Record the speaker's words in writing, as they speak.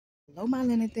Hello, my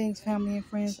linen things, family and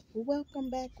friends. Welcome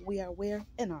back. We are where?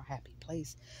 In our happy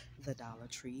place, the Dollar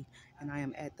Tree. And I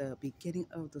am at the beginning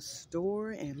of the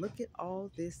store. And look at all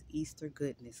this Easter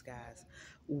goodness, guys.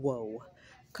 Whoa.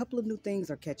 A couple of new things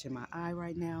are catching my eye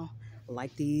right now,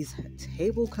 like these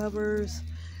table covers.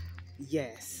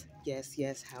 Yes, yes,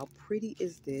 yes. How pretty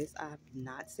is this? I've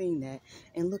not seen that.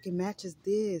 And look, it matches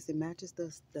this. It matches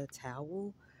the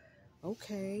towel.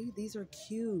 Okay, these are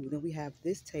cute. Then we have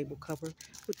this table cover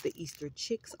with the Easter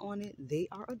chicks on it. They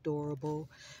are adorable.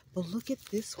 But look at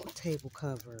this one table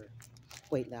cover.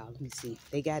 Wait, now let me see.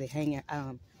 They got it hanging,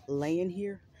 laying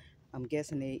here. I'm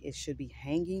guessing it should be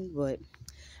hanging, but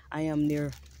I am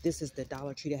near. This is the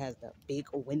Dollar Tree that has the big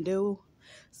window,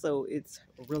 so it's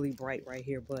really bright right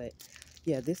here. But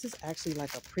yeah, this is actually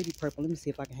like a pretty purple. Let me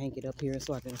see if I can hang it up here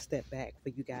so I can step back for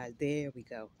you guys. There we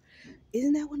go.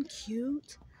 Isn't that one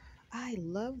cute? I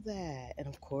love that. And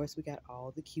of course, we got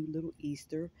all the cute little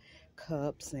Easter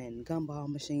cups and gumball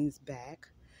machines back.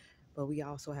 But we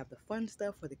also have the fun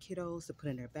stuff for the kiddos to put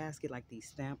in their basket, like these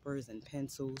stampers and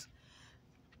pencils.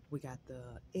 We got the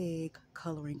egg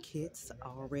coloring kits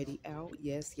already out.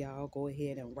 Yes, y'all, go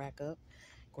ahead and rack up.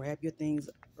 Grab your things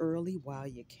early while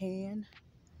you can.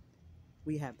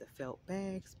 We have the felt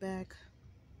bags back.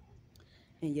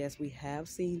 And yes, we have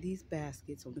seen these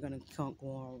baskets, so we're going to go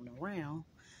on around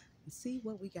and see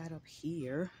what we got up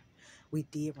here. We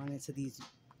did run into these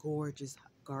gorgeous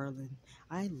garland.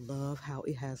 I love how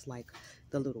it has like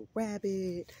the little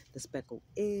rabbit, the speckled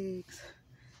eggs.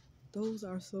 Those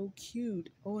are so cute.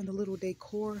 Oh, and the little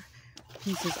decor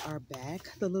pieces are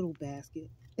back. The little basket.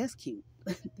 That's cute.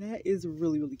 That is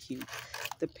really, really cute.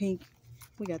 The pink,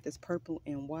 we got this purple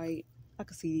and white. I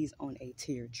could see these on a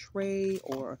tiered tray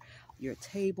or your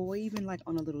table, or even like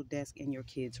on a little desk in your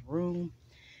kid's room.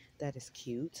 That is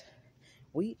cute.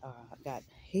 We got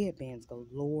headbands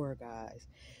galore, guys.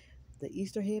 The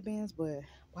Easter headbands, but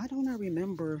why don't I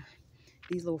remember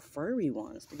these little furry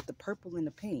ones with the purple and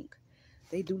the pink?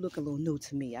 They do look a little new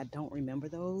to me. I don't remember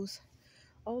those.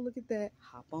 Oh, look at that.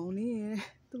 Hop on in.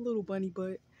 The little bunny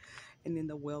butt. And then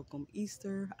the welcome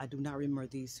Easter. I do not remember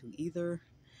these two either.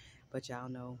 But y'all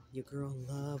know your girl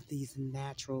love these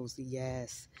naturals.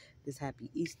 Yes. This happy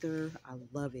Easter. I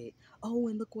love it. Oh,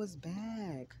 and look what's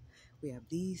back. We have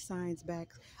these signs back.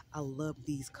 I love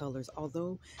these colors.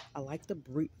 Although I like the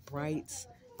brights,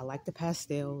 I like the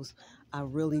pastels. I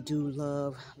really do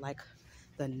love like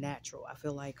the natural. I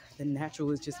feel like the natural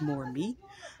is just more me.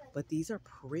 But these are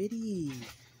pretty.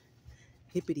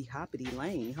 Hippity hoppity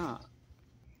lane, huh?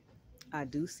 I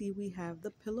do see we have the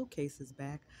pillowcases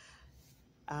back.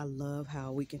 I love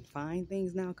how we can find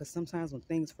things now, because sometimes when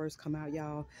things first come out,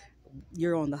 y'all,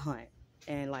 you're on the hunt.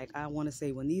 And like I want to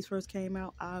say, when these first came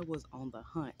out, I was on the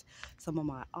hunt. Some of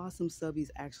my awesome subbies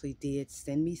actually did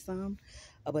send me some,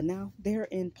 but now they're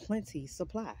in plenty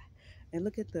supply. And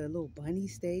look at the little bunny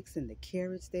steaks and the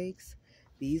carrot steaks.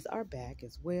 These are back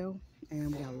as well.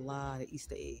 And we got a lot of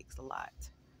Easter eggs, a lot.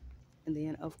 And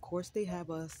then, of course, they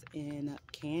have us in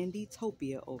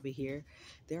Candytopia over here.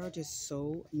 There are just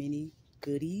so many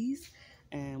goodies,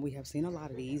 and we have seen a lot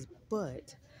of these,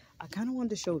 but I kind of wanted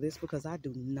to show this because I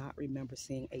do not remember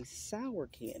seeing a sour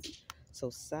candy. So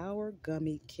sour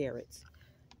gummy carrots.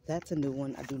 That's a new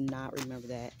one. I do not remember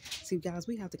that. See, guys,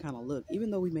 we have to kind of look. Even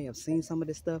though we may have seen some of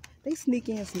this stuff, they sneak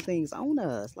in some things on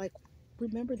us. Like,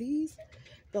 remember these?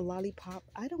 The lollipop.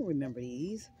 I don't remember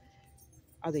these.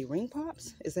 Are they ring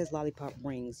pops? It says lollipop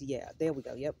rings. Yeah, there we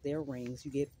go. Yep, they're rings. You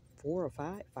get 4 or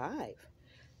 5. 5.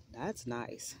 That's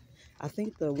nice. I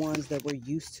think the ones that we're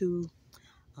used to,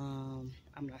 I'm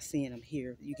not seeing them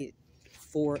here. You get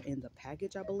 4 in the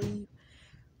package, I believe.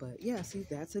 But yeah, see,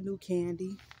 that's a new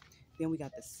candy. Then we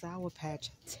got the Sour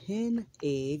Patch 10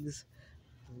 eggs.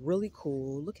 Really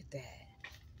cool. Look at that.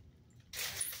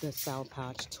 The Sour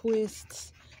Patch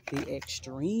twists. The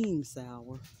extreme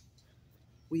sour.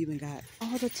 We even got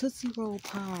all the Tootsie Roll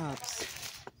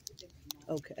Pops.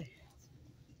 Okay.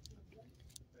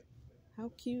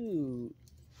 How cute.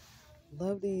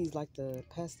 Love these, like the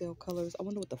pastel colors. I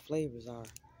wonder what the flavors are.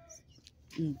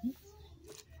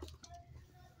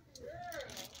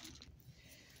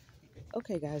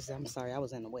 Okay, guys, I'm sorry. I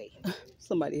was in the way.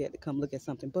 Somebody had to come look at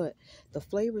something. But the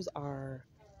flavors are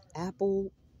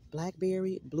apple,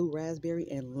 blackberry, blue raspberry,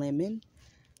 and lemon.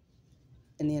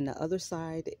 And then the other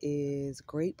side is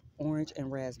grape, orange, and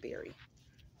raspberry.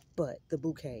 But the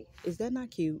bouquet, is that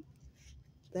not cute?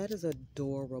 That is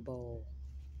adorable.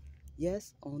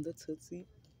 Yes, on the Tootsie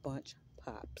Bunch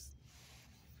Pops.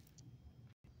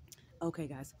 Okay,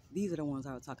 guys, these are the ones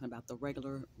I was talking about, the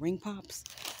regular ring pops.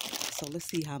 So let's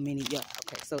see how many. Yeah,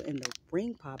 okay, so in the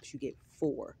ring pops, you get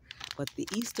 4. But the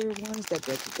Easter ones that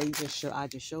I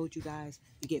just showed you guys,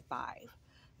 you get 5.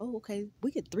 Oh, okay.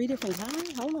 We get 3 different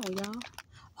kinds. Hold on, y'all.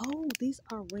 Oh, these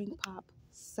are ring pop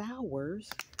sours.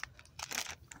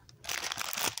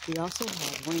 We also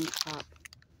have ring pop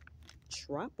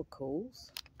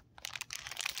tropicals,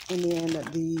 and then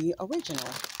the original.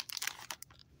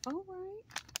 All right,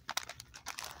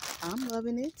 I'm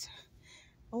loving it.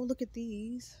 Oh, look at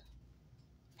these.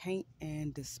 Paint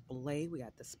and display. We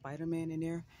got the Spider-Man in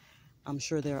there. I'm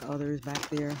sure there are others back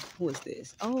there. Who is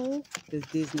this? Oh, this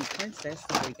Disney princess.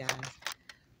 Sorry, guys.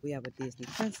 We have a Disney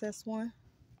princess one.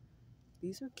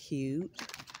 These are cute.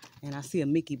 And I see a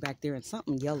Mickey back there and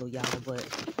something yellow, y'all. But,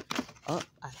 I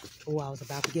was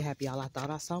about to get happy, y'all. I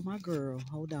thought I saw my girl.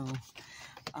 Hold on.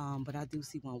 But I do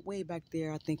see one way back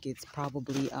there. I think it's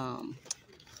probably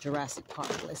Jurassic Park.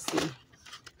 Let's see.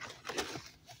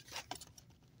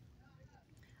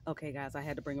 Okay, guys, I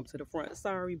had to bring them to the front.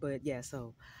 Sorry, but yeah,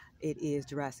 so it is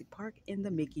Jurassic Park in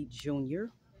the Mickey Jr.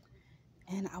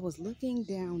 And I was looking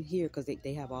down here because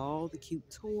they have all the cute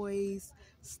toys,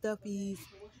 stuffies,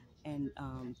 and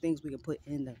things we can put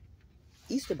in the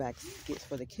Easter baskets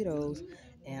for the kiddos.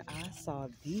 And I saw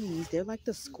these. They're like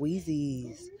the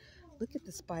squeezies. Look at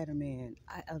the Spider-Man.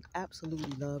 I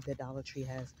absolutely love that Dollar Tree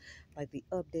has like the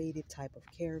updated type of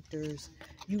characters.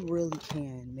 You really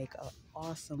can make an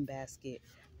awesome basket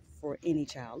for any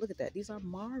child. Look at that. These are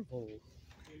Marvel.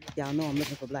 Y'all know I'm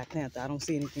looking for Black Panther. I don't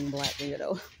see anything black there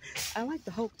though. I like the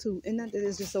Hulk too. And that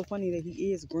is just so funny that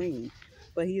he is green.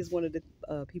 But he is one of the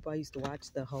people I used to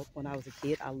watch, the Hulk, when I was a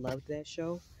kid. I loved that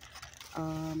show.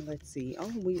 Let's see. Oh,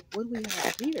 what do we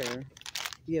have here?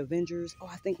 The Avengers. Oh,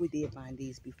 I think we did find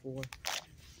these before.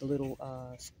 The little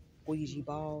squeegee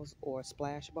balls or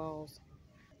splash balls.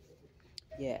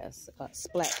 Yes,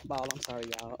 splat ball. I'm sorry,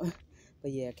 y'all.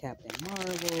 But yeah, Captain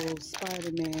Marvel,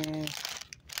 Spider-Man.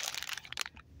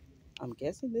 I'm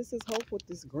guessing this is Hulk with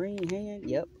this green hand.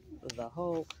 Yep, the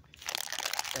Hulk.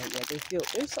 And yeah,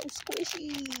 they're so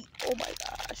squishy. Oh my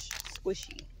gosh,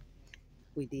 squishy.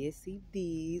 We did see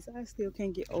these. I still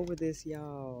can't get over this,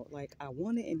 y'all. Like, I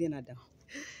want it and then I don't.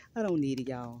 I don't need it,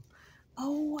 y'all.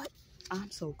 Oh, what? I'm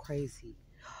so crazy.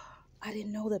 I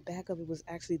didn't know the back of it was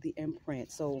actually the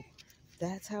imprint. So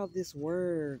that's how this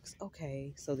works.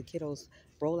 Okay, so the kiddos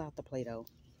roll out the Play-Doh,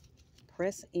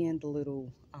 press in the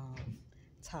little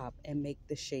top, and make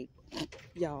the shape.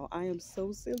 Y'all, I am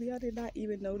so silly. I did not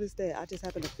even notice that. I just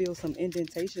happened to feel some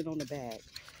indentation on the bag.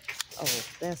 Oh,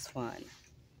 that's fun.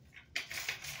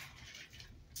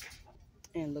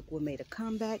 And look what made a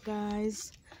comeback,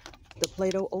 guys. The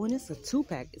Play-Doh. Oh, and it's a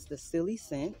 2-pack. It's the Silly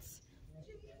Scents.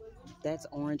 That's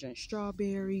orange and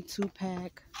strawberry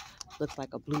 2-pack. Looks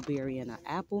like a blueberry and an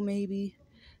apple maybe.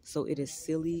 So it is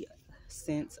Silly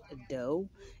Scents dough,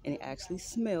 and it actually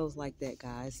smells like that,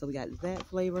 guys. So we got that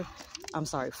flavor. I'm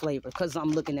sorry, flavor, because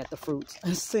I'm looking at the fruits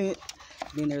scent.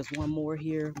 Then there's one more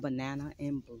here, banana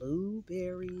and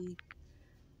blueberry.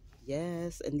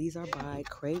 Yes, and these are by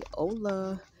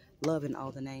Crayola. Loving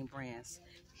all the name brands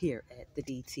here at the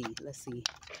DT. Let's see.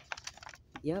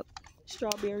 Yep,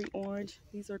 strawberry orange.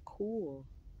 These are cool.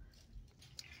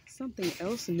 Something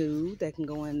else new that can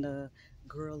go in the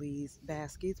girlies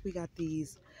baskets. We got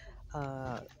these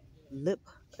lip,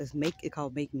 it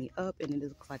called Make Me Up, and it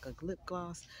looks like a lip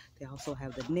gloss. They also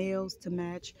have the nails to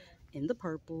match in the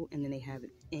purple, and then they have it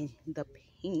in the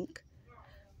pink.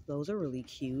 Those are really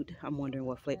cute. I'm wondering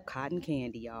what flavor. Cotton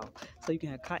candy, y'all. So you can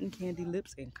have cotton candy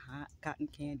lips and cotton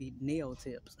candy nail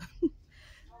tips.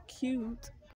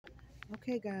 Cute.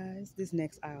 Okay, guys, this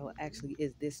next aisle actually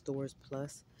is this store's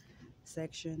plus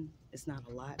section. It's not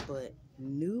a lot, but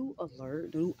new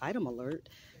item alert.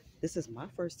 This is my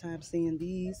first time seeing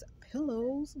these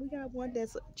pillows. We got one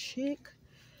that's a chick.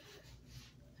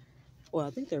 Well,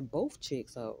 I think they're both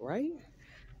chicks out, right?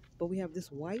 But we have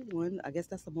this white one. I guess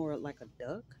that's more like a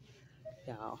duck.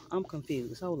 Y'all, I'm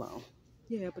confused. Hold on.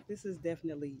 Yeah, but this is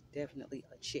definitely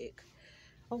a chick.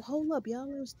 Oh, hold up, y'all.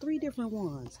 There's 3 different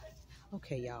ones.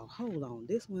 Okay, y'all, hold on.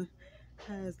 This one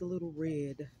has the little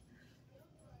red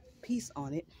piece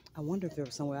on it. I wonder if there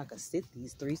was somewhere I could sit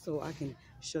these 3 so I can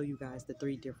show you guys the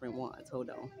 3 different ones. Hold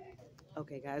on.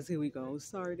 Okay, guys, here we go.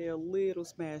 Sorry, they're a little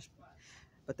smashed,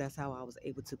 but that's how I was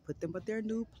able to put them. But they're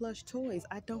new plush toys.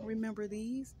 I don't remember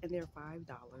these, and they're $5.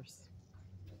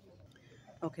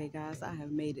 Okay, guys, I have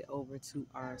made it over to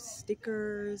our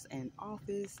stickers and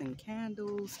office and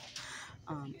candles.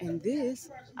 And this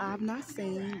I've not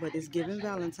seen, but it's given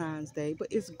Valentine's Day, but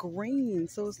it's green.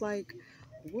 So it's like,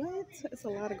 what? It's a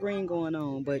lot of green going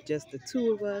on, but just the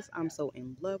 2 of us. I'm so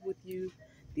in love with you.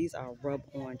 These are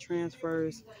rub-on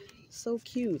transfers. So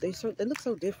cute. They look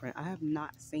so different. I have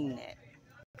not seen that.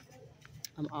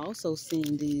 I'm also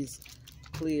seeing these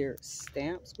clear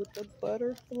stamps with the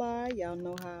butterfly. Y'all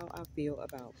know how I feel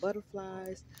about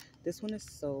butterflies. This one is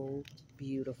so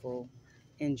beautiful.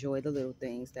 Enjoy the little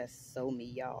things. That's so me,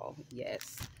 y'all.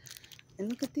 Yes. And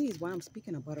look at these. While I'm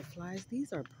speaking of butterflies,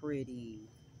 these are pretty.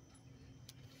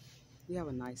 We have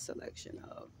a nice selection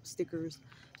of stickers.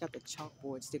 Got the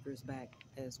chalkboard stickers back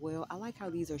as well. I like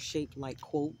how these are shaped like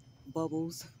quote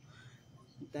bubbles.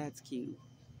 That's cute.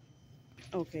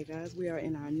 Okay, guys, we are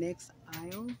in our next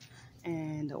aisle.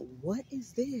 And what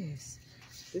is this?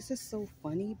 This is so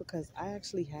funny because I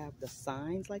actually have the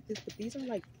signs like this, but these are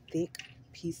like thick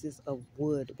pieces of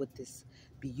wood with this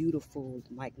beautiful,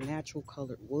 like natural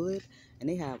colored wood. And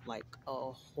they have like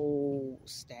a whole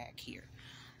stack here.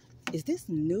 Is this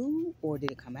new or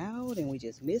did it come out and we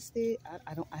just missed it?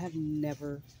 I have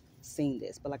never seen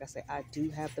this, but like I said, I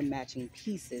do have the matching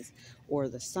pieces or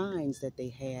the signs that they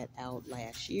had out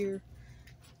last year.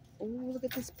 Oh, look at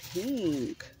this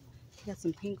pink. Got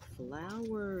some pink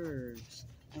flowers.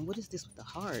 And what is this with the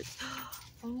hearts?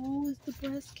 Oh, it's the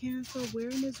breast cancer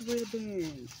awareness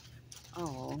ribbon.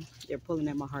 Oh, they're pulling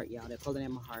at my heart, y'all. They're pulling at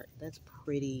my heart. That's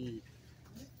pretty.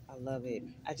 I love it.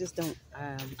 I just don't,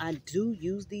 I do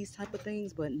use these type of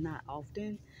things, but not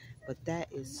often. But that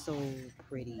is so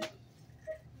pretty.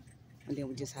 And then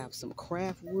we just have some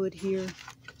craft wood here.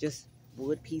 Just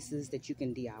wood pieces that you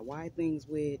can DIY things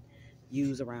with,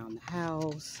 use around the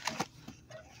house.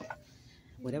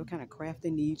 Whatever kind of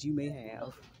crafting needs you may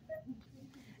have.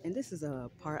 And this is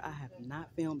a part I have not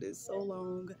filmed in so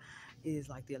long, is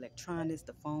like the electronics,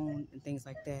 the phone, and things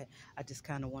like that. I just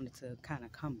kind of wanted to kind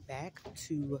of come back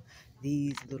to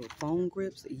these little phone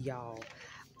grips. Y'all,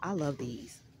 I love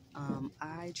these.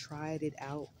 I tried it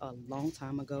out a long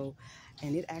time ago,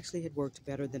 and it actually had worked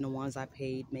better than the ones I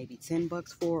paid maybe 10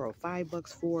 bucks for or 5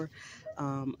 bucks for.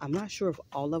 I'm not sure if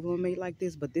all of them are made like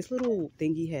this, but this little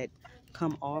thingy had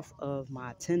come off of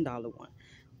my $10 one.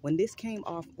 When this came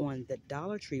off on the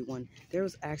Dollar Tree one, there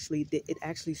was actually, it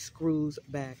actually screws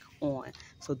back on.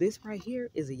 So this right here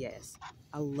is a yes.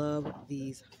 I love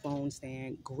these phone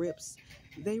stand grips.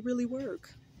 They really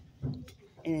work.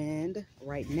 And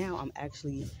right now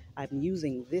I'm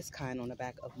using this kind on the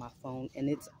back of my phone, and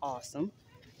it's awesome.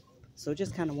 So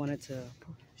just kind of wanted to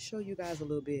show you guys a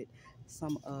little bit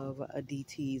some of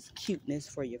DT's cuteness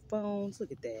for your phones.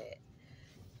 Look at that.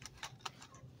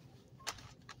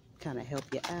 Kind of help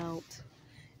you out.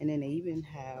 And then they even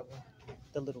have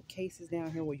the little cases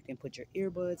down here where you can put your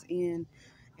earbuds in.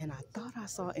 And I thought I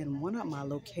saw in one of my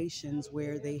locations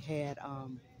where they had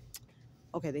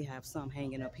okay, they have some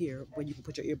hanging up here where you can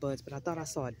put your earbuds, but I thought I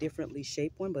saw a differently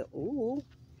shaped one. But ooh,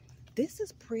 this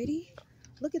is pretty.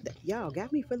 Look at that. Y'all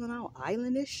got me feeling all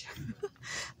islandish.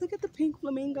 Look at the pink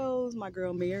flamingos. My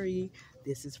girl Mary,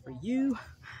 this is for you.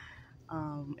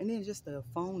 And then just the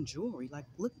phone jewelry. Like,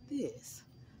 look at this.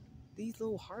 These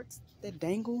little hearts that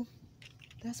dangle.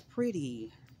 That's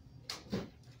pretty.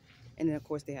 And then, of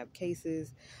course, they have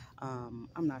cases. I'm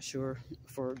not sure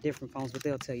for different phones, but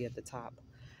they'll tell you at the top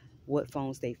what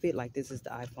phones they fit. Like, this is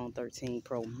the iPhone 13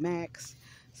 Pro Max.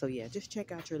 So, yeah, just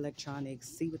check out your electronics,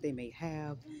 see what they may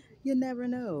have. You never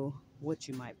know what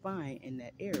you might find in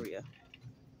that area.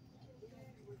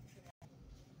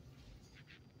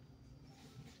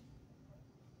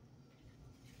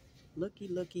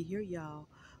 Looky here, y'all.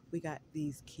 We got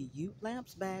these cute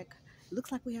lamps back.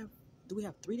 Looks like do we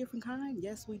have 3 different kinds?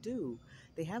 Yes, we do.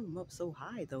 They have them up so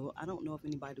high, though. I don't know if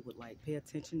anybody would, like, pay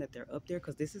attention that they're up there,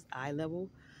 because this is eye level,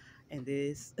 and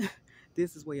this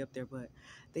this is way up there. But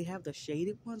they have the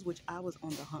shaded ones, which I was on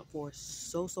the hunt for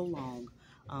so long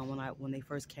when they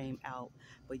first came out.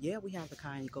 But yeah, we have the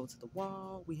kind you go to the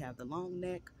wall. We have the long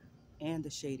neck and the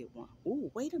shaded one. Oh,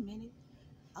 wait a minute.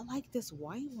 I like this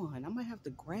white one. I might have to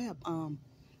grab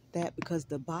that, because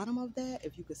the bottom of that,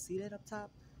 if you could see that up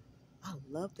top, I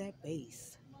love that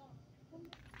base.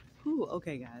 Whew,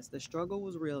 okay, guys, the struggle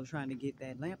was real trying to get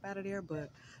that lamp out of there,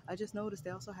 but I just noticed they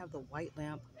also have the white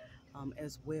lamp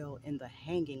as well, in the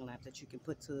hanging lamp that you can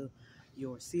put to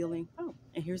your ceiling. Oh,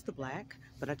 and here's the black,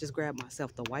 but I just grabbed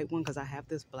myself the white one because I have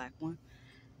this black one.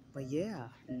 But yeah,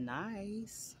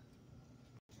 nice.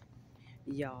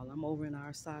 Y'all, I'm over in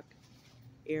our sock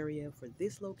area for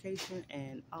this location,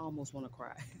 and I almost want to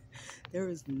cry. There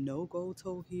is no gold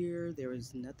toe here. There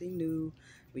is nothing new.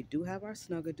 We do have our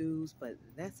Snuggadoos, but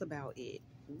that's about it.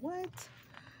 What?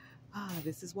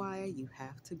 This is why you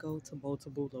have to go to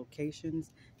multiple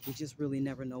locations. You just really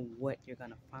never know what you're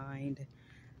gonna find.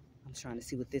 I'm trying to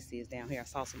see what this is down here. I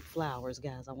saw some flowers,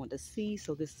 guys, I want to see.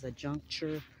 So this is a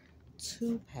juncture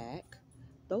 2-pack.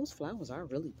 Those flowers are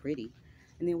really pretty.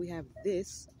 And then we have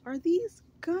this. Are these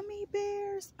gummy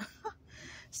bears?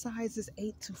 Sizes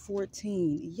 8 to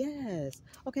 14. Yes.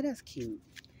 Okay, that's cute.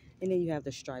 And then you have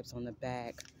the stripes on the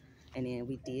back. And then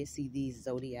we did see these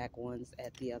Zodiac ones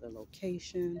at the other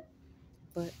location.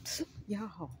 But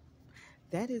y'all,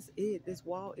 that is it. This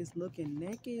wall is looking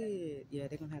naked. Yeah,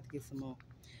 they're gonna have to get some more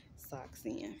socks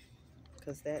in.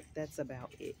 Because that's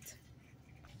about it.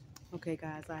 Okay,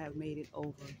 guys, I have made it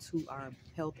over to our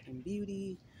health and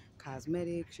beauty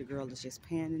cosmetics. Your girl is just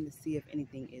panning to see if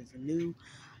anything is new.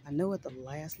 I know at the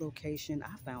last location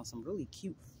I found some really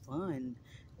cute, fun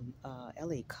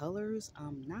LA colors.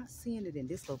 I'm not seeing it in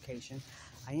this location.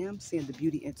 I am seeing the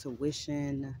Beauty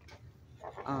Intuition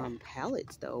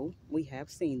palettes though. We have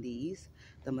seen these,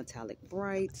 the metallic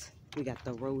brights. We got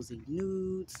the rosy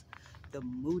nudes, the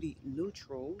moody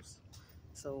neutrals.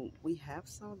 So we have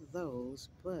saw those,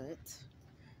 but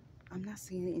I'm not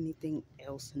seeing anything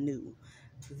else new.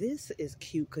 This is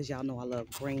cute because y'all know I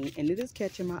love green, and it is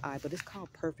catching my eye, but it's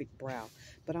called Perfect Brow.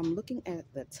 But I'm looking at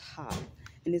the top,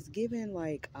 and it's giving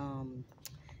like,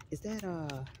 is that,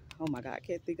 oh my God, I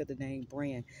can't think of the name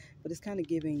brand, but it's kind of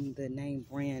giving the name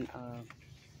brand,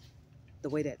 the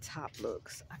way that top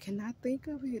looks. I cannot think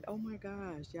of it. Oh my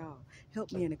gosh, y'all.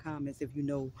 Help me in the comments if you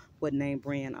know what name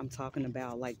brand I'm talking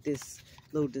about, like this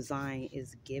little design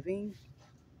is giving.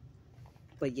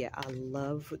 But yeah, I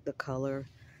love the color.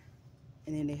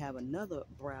 And then they have another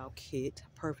brow kit,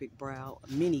 Perfect Brow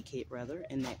mini kit rather,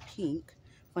 in that pink.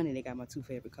 Funny they got my two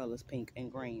favorite colors, pink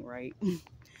and green, right?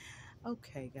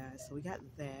 Okay, guys, so we got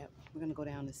that. We're gonna go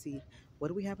down and see what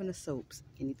do we have in the soaps.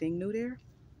 Anything new there?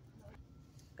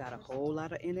 Got a whole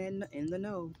lot of in the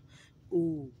know.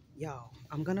 Ooh, y'all,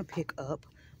 I'm gonna pick up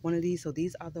one of these. So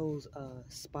these are those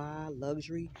spa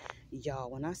luxury.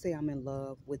 Y'all, when I say I'm in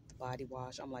love with the body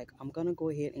wash, I'm like, I'm gonna go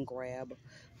ahead and grab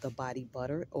the body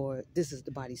butter, or this is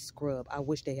the body scrub. I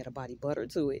wish they had a body butter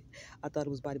to it. I thought it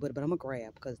was body butter, but I'm gonna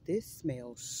grab because this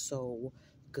smells so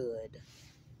good.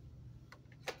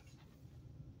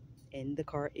 In the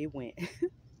cart it went.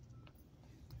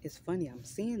 It's funny, I'm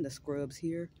seeing the scrubs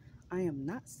here. I am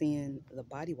not seeing the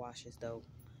body washes though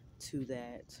to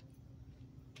that.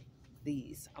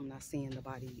 These I'm not seeing the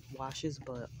body washes,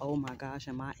 but oh my gosh,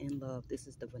 am I in love. This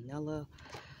is the vanilla,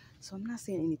 so I'm not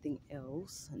seeing anything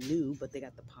else new, but they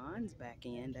got the ponds back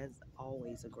in. That's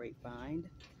always a great find.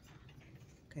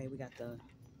 Okay, we got the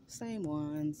same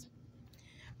ones.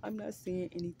 I'm not seeing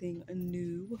anything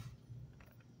new.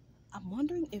 I'm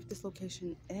wondering if this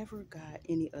location ever got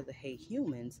any of the Hey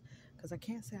Humans, because I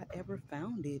can't say I ever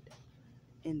found it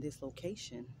in this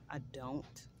location. I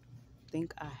don't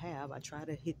think I have. I try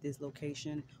to hit this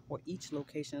location or each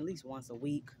location at least once a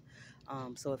week.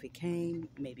 So if it came,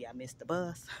 maybe I missed the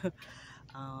bus.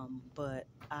 But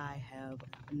I have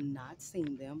not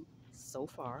seen them so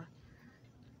far.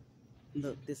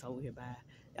 Look, this over here by,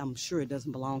 I'm sure it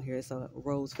doesn't belong here. It's a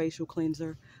Rose facial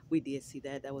cleanser. We did see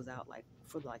that. That was out like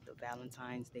for like the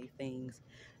Valentine's Day things.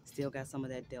 Still got some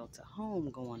of that Delta Home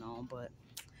going on, but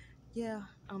yeah,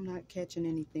 I'm not catching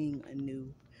anything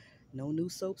new. No new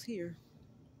soaps here.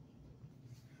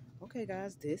 Okay,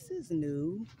 guys, this is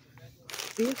new.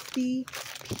 50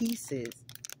 pieces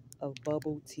of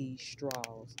bubble tea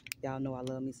straws. Y'all know I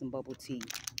love me some bubble tea.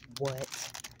 What?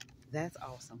 That's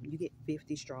awesome. You get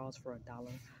 50 straws for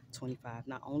 $1.25.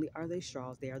 Not only are they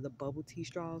straws, they are the bubble tea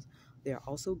straws. They're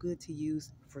also good to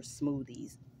use for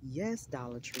smoothies. Yes,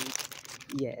 Dollar Tree.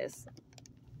 Yes,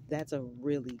 that's a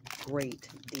really great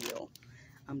deal.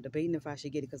 I'm debating if I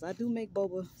should get it because I do make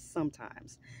boba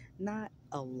sometimes. Not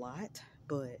a lot,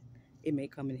 but it may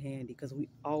come in handy because we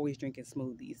always drinking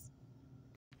smoothies.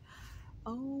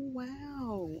 Oh,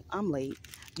 wow. I'm late.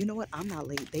 You know what? I'm not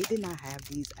late. They did not have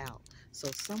these out. So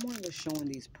someone was showing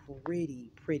these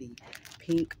pretty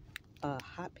pink,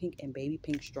 hot pink and baby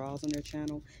pink straws on their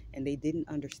channel. And they didn't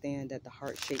understand that the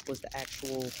heart shape was the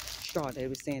actual straw. They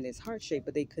were saying it's heart shape,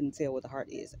 but they couldn't tell what the heart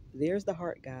is. There's the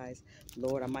heart, guys.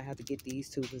 Lord, I might have to get these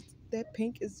too because that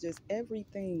pink is just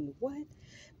everything. What?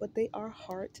 But they are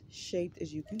heart shaped,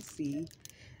 as you can see.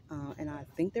 And I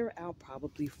think they're out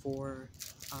probably for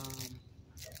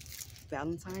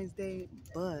Valentine's Day,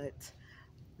 but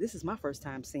this is my first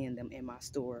time seeing them in my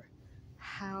store.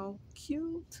 How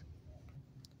cute.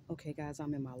 Okay, guys,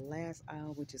 I'm in my last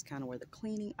aisle, which is kind of where the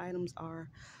cleaning items are.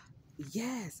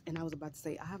 Yes, and I was about to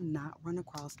say, I have not run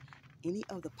across any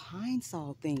of the Pine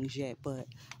Sol things yet, but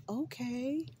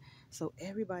okay. So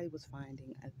everybody was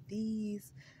finding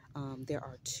these. There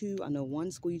are two. I know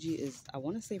one squeegee is, I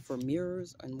want to say for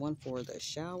mirrors, and one for the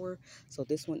shower. So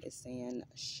this one is saying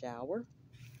shower.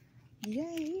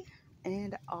 Yay.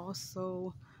 And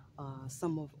also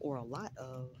some of, or a lot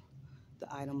of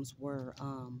the items were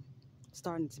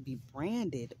starting to be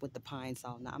branded with the Pine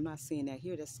Sol. Now, I'm not seeing that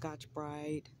here. That's Scotch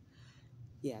Brite.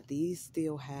 Yeah, these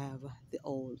still have the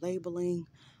old labeling,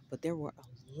 but there were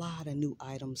a lot of new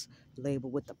items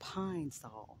labeled with the Pine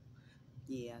Sol.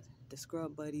 Yeah, the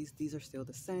Scrub Buddies, these are still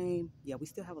the same. Yeah, we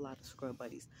still have a lot of Scrub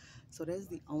Buddies. So that's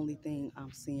the only thing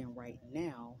I'm seeing right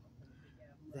now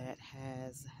that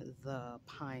has the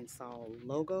Pine Sol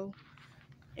logo.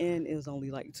 And it was only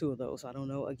like 2 of those. So I don't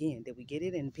know, again, did we get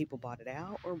it and people bought it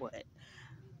out or what?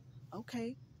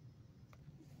 Okay,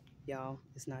 y'all,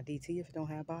 it's not DT if it don't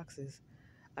have boxes.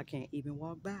 I can't even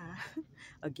walk by.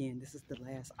 Again, this is the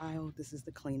last aisle. This is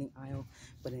the cleaning aisle.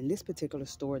 But in this particular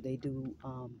store, they do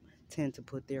tend to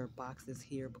put their boxes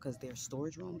here because their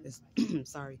storage room is,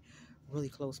 sorry, really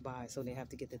close by. So they have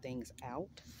to get the things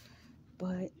out.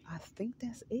 But I think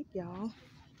that's it, y'all.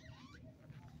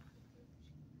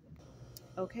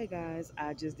 Okay, guys,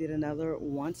 I just did another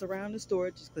once around the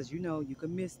store just because you know you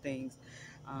can miss things.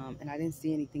 And I didn't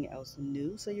see anything else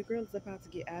new. So your girl is about to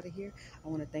get out of here. I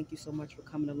want to thank you so much for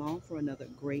coming along for another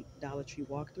great Dollar Tree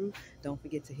walkthrough. Don't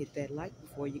forget to hit that like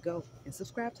before you go and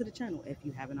subscribe to the channel if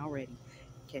you haven't already.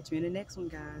 Catch me in the next one,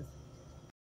 guys.